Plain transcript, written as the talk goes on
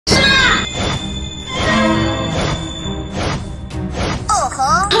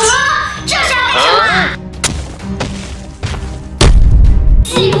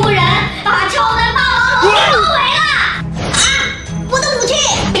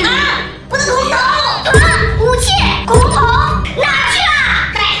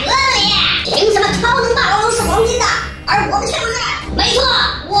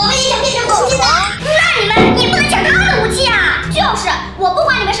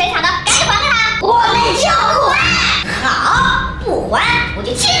还，我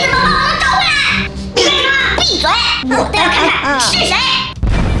就亲自把霸王龙找回来！你干什么？闭嘴！我倒要看看你是谁！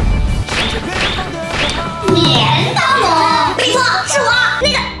镰刀龙，没错，是我。那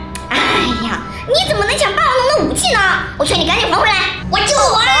个，哎呀，你怎么能抢霸王龙的武器呢？我劝你赶紧还回来！我就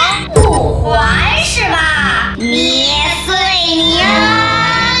还，不还是吧？捏碎你啊！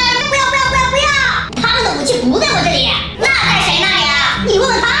不要！他们的武器不在我这里，那在谁那里啊？你问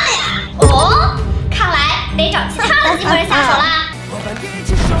问他们呀。哦，看来得找其他的机器人下手啦。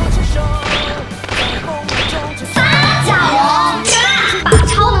三角龙，什么？把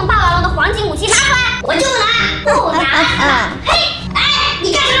超能霸王龙的黄金武器拿出来！我就拿，不拿！嘿，哎，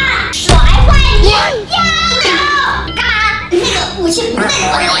你干什么？甩坏你！呀，你干嘛？那个武器不在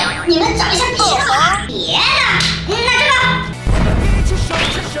我这里，你们找一下别的吧。别的？那这个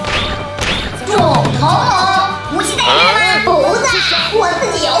肿头龙武器在里面吗？不在，我自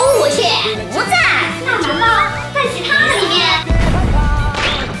己有武器。不在？那难道在其他的里面？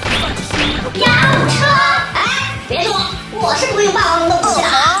压路车？哎，别说，我是不会用霸王龙的武器的，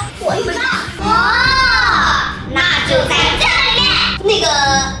我用不上。哦，那就在这里面。那个，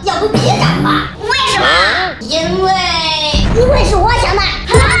要不别展吧？为什么？因为是我想的。啊！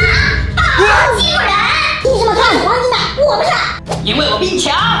霸王机器人？你怎么看黄金的？我不是。因为我比你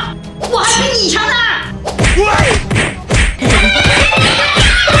强。